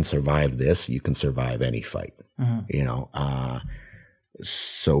if you can survive this, you can survive any fight, you know?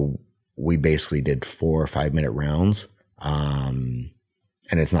 So we basically did 4 or 5 minute rounds.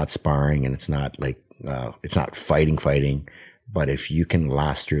 And it's not sparring and it's not like, it's not fighting. But if you can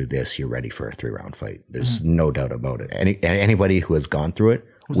last through this, you're ready for a 3-round fight. There's no doubt about it. Anybody who has gone through it.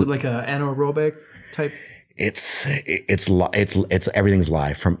 Was it like an anaerobic type? It's everything's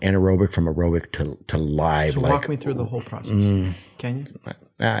live from aerobic, from aerobic to live. So walk me through the whole process. Can you?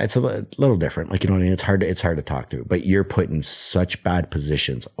 It's a little different. Like, you know what I mean? It's hard to talk through, but you're put in such bad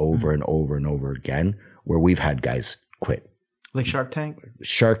positions over and over and over again where we've had guys quit. Like Shark Tank?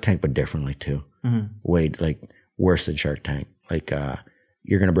 Shark Tank, but differently too. Way like worse than Shark Tank. Like,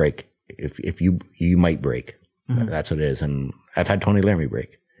 you're going to break. If you might break. That's what it is. And I've had Tony Laramie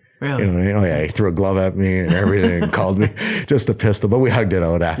break. Really? You know, yeah, he threw a glove at me and everything, called me just a pistol, but we hugged it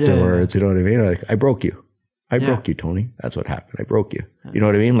out afterwards. You know what I mean? Like, I broke you. I broke you, Tony. That's what happened. I broke you. You know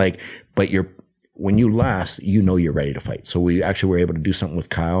what I mean? Like, but when you last, you know you're ready to fight. So we actually were able to do something with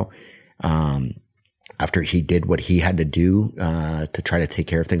Kyle after he did what he had to do to try to take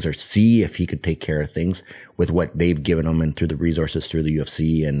care of things or see if he could take care of things with what they've given him and through the resources through the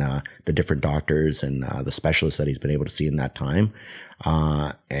UFC and the different doctors and the specialists that he's been able to see in that time.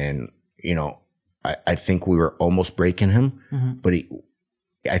 And, you know, I think we were almost breaking him, but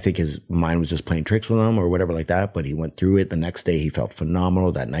I think his mind was just playing tricks with him or whatever like that. But he went through it. The next day he felt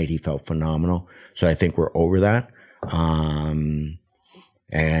phenomenal. That night he felt phenomenal. So I think we're over that.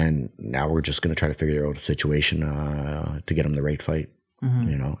 And now we're just going to try to figure out a situation to get him the right fight.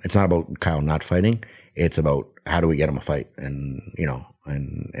 You know, it's not about Kyle not fighting. It's about how do we get him a fight and, you know,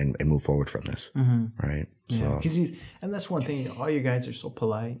 and move forward from this. Right. Yeah. And that's one thing. All you guys are so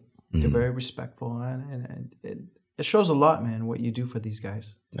polite. They're very respectful. And it shows a lot, man, what you do for these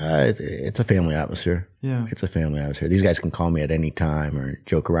guys. It's a family atmosphere. Yeah. It's a family atmosphere. These guys can call me at any time or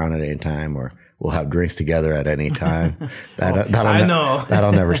joke around at any time, or we'll have drinks together at any time. I know. That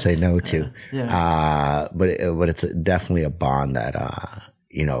I'll never say no to. Yeah. But it's definitely a bond that,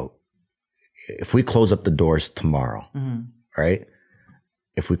 you know, if we close up the doors tomorrow, right?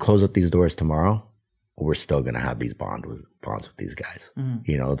 If we close up these doors tomorrow, we're still going to have these bonds with these guys.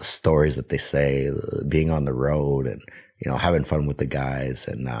 You know, the stories that they say, being on the road and, you know, having fun with the guys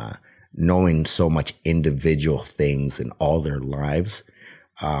and knowing so much individual things in all their lives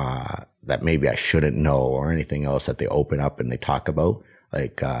that maybe I shouldn't know, or anything else that they open up and they talk about.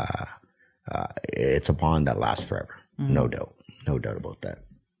 Like, it's a bond that lasts forever. No doubt. No doubt about that.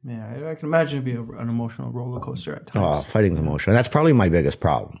 Yeah, I can imagine it'd be an emotional roller coaster at times. Fighting's emotional. That's probably my biggest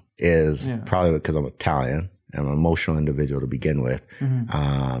problem, is probably because I'm Italian. I'm an emotional individual to begin with.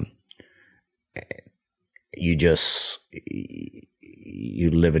 You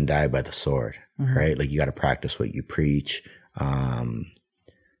live and die by the sword, right? Like, you got to practice what you preach.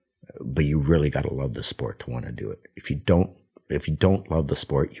 But you really got to love the sport to want to do it. If you don't love the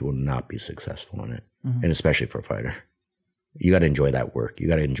sport, you will not be successful in it. And especially for a fighter. You got to enjoy that work. You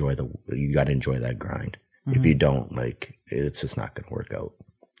got to enjoy that grind. If you don't, like, it's just not going to work out.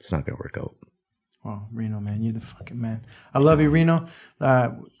 It's not going to work out. Oh, Rino, man, you're the fucking man. I love you, Rino.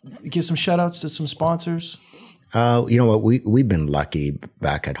 Give some shout outs to some sponsors. You know what? We've been lucky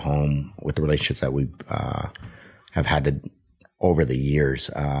back at home with the relationships that we have had over the years.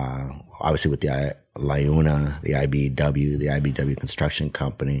 Obviously with the LIUNA, the IBW Construction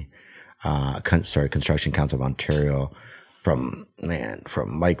Company, Construction Council of Ontario, from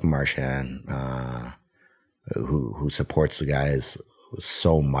Mike Marchand, who supports the guys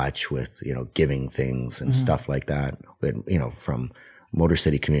so much with, you know, giving things and stuff like that. But, you know, from Motor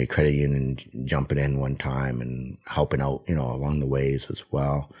City Community Credit Union jumping in one time and helping out, you know, along the ways as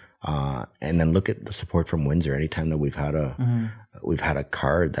well. And then look at the support from Windsor. Anytime that we've had a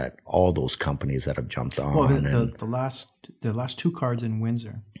card, that all those companies that have jumped on. Well, the last two cards in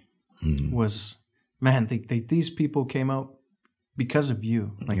Windsor was, man, these people came out because of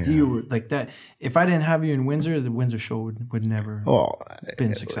you. Like, you were like that. If I didn't have you in Windsor, the Windsor show would never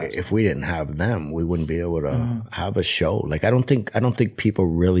been successful. If we didn't have them, we wouldn't be able to have a show. Like, I don't think people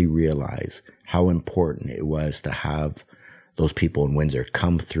really realize how important it was to have those people in Windsor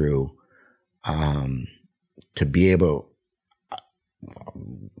come through, to be able.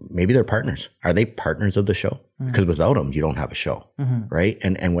 Maybe they're partners. Are they partners of the show? Because without them, you don't have a show, right?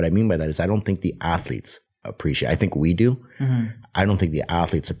 And what I mean by that is, I don't think the athletes appreciate. I think we do. I don't think the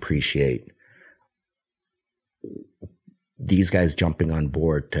athletes appreciate these guys jumping on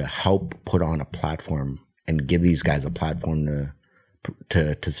board to help put on a platform and give these guys a platform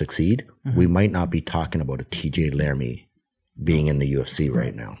to succeed. We might not be talking about a TJ Laramie being in the UFC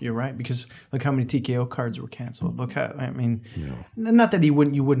right now. You're right, because look how many TKO cards were canceled. Look how, I mean, not that you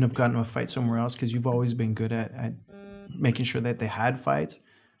wouldn't have gotten a fight somewhere else, because you've always been good at making sure that they had fights,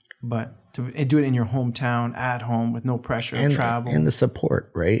 but to do it in your hometown, at home, with no pressure of travel. And the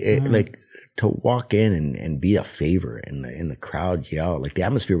support, right? Like, to walk in and be a favorite in the crowd, yell. Like, the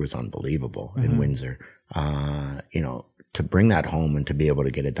atmosphere was unbelievable in Windsor. You know, to bring that home and to be able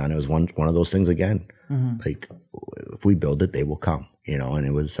to get it done, it was one of those things again. Like, if we build it, they will come, you know, and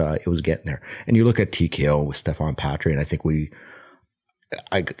it was getting there. And you look at TKO with Stefan Patry, and I think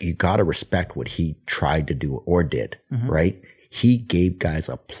you got to respect what he tried to do or did, right? He gave guys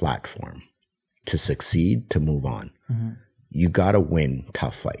a platform to succeed, to move on. You got to win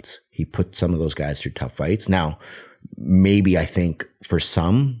tough fights. He put some of those guys through tough fights. Now, maybe I think for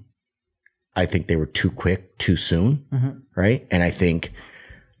some, they were too quick, too soon, right? And I think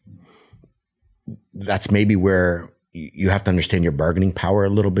that's maybe where you have to understand your bargaining power a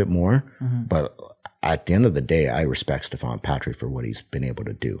little bit more. But at the end of the day, I respect Stefan Patry for what he's been able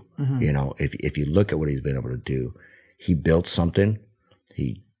to do. You know, if you look at what he's been able to do, he built something.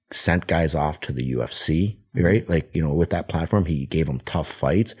 He sent guys off to the UFC, right? Like, you know, with that platform, he gave them tough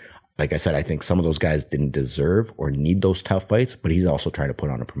fights. Like I said, I think some of those guys didn't deserve or need those tough fights, but he's also trying to put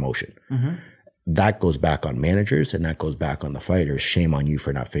on a promotion. That goes back on managers, and that goes back on the fighters. Shame on you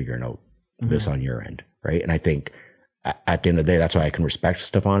for not figuring out this on your end, right? And I think at the end of the day, that's why I can respect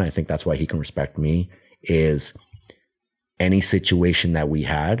Stefan. I think that's why he can respect me, is any situation that we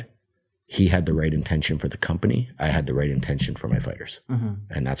had, he had the right intention for the company. I had the right intention for my fighters.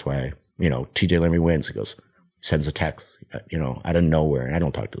 And that's why, you know, TJ Laramie wins. He goes, sends a text, you know, out of nowhere. And I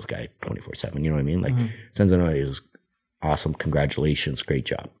don't talk to this guy 24/7. You know what I mean? Like, sends a note. He goes, awesome. Congratulations. Great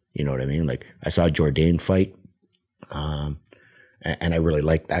job. You know what I mean? Like, I saw Jourdain fight. and I really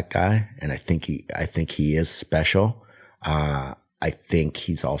like that guy. And I think he is special. I think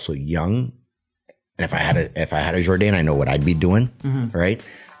he's also young. And if I had a Jourdain, I know what I'd be doing, right?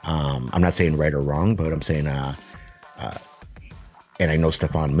 I'm not saying right or wrong, but I'm saying, and I know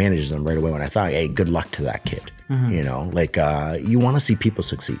Stefan manages him right away. When I thought, hey, good luck to that kid, you know, like you want to see people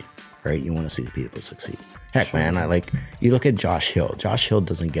succeed, right? You want to see people succeed. Heck, man, you look at Josh Hill. Josh Hill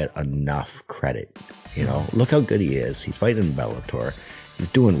doesn't get enough credit, you know. Look how good he is. He's fighting Bellator. He's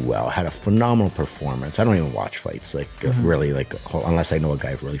doing well. Had a phenomenal performance. I don't even watch fights, really, unless I know a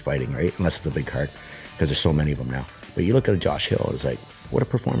guy really fighting, right? Unless it's a big card, because there's so many of them now. But you look at Josh Hill, it's like, what a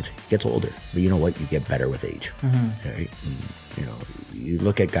performance. He gets older, but you know what? You get better with age, right? And, you know, you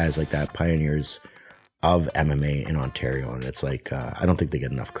look at guys like that, pioneers of MMA in Ontario, and it's like, I don't think they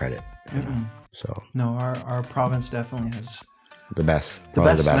get enough credit, you know? So no, our province definitely has the best. The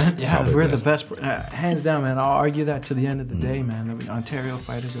best, man. Yeah, we're the best. Hands down, man. I'll argue that to the end of the day, man. The Ontario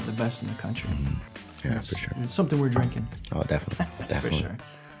fighters are the best in the country. Yeah, for sure. It's something we're drinking. Oh, definitely. For sure.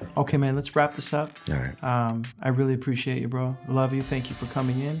 Okay, man, let's wrap this up. All right. I really appreciate you, bro. Love you. Thank you for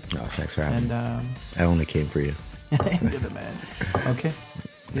coming in. Oh, thanks for having me. And I only came for you. You're the man. Okay.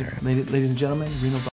 Right. Ladies and gentlemen, Rino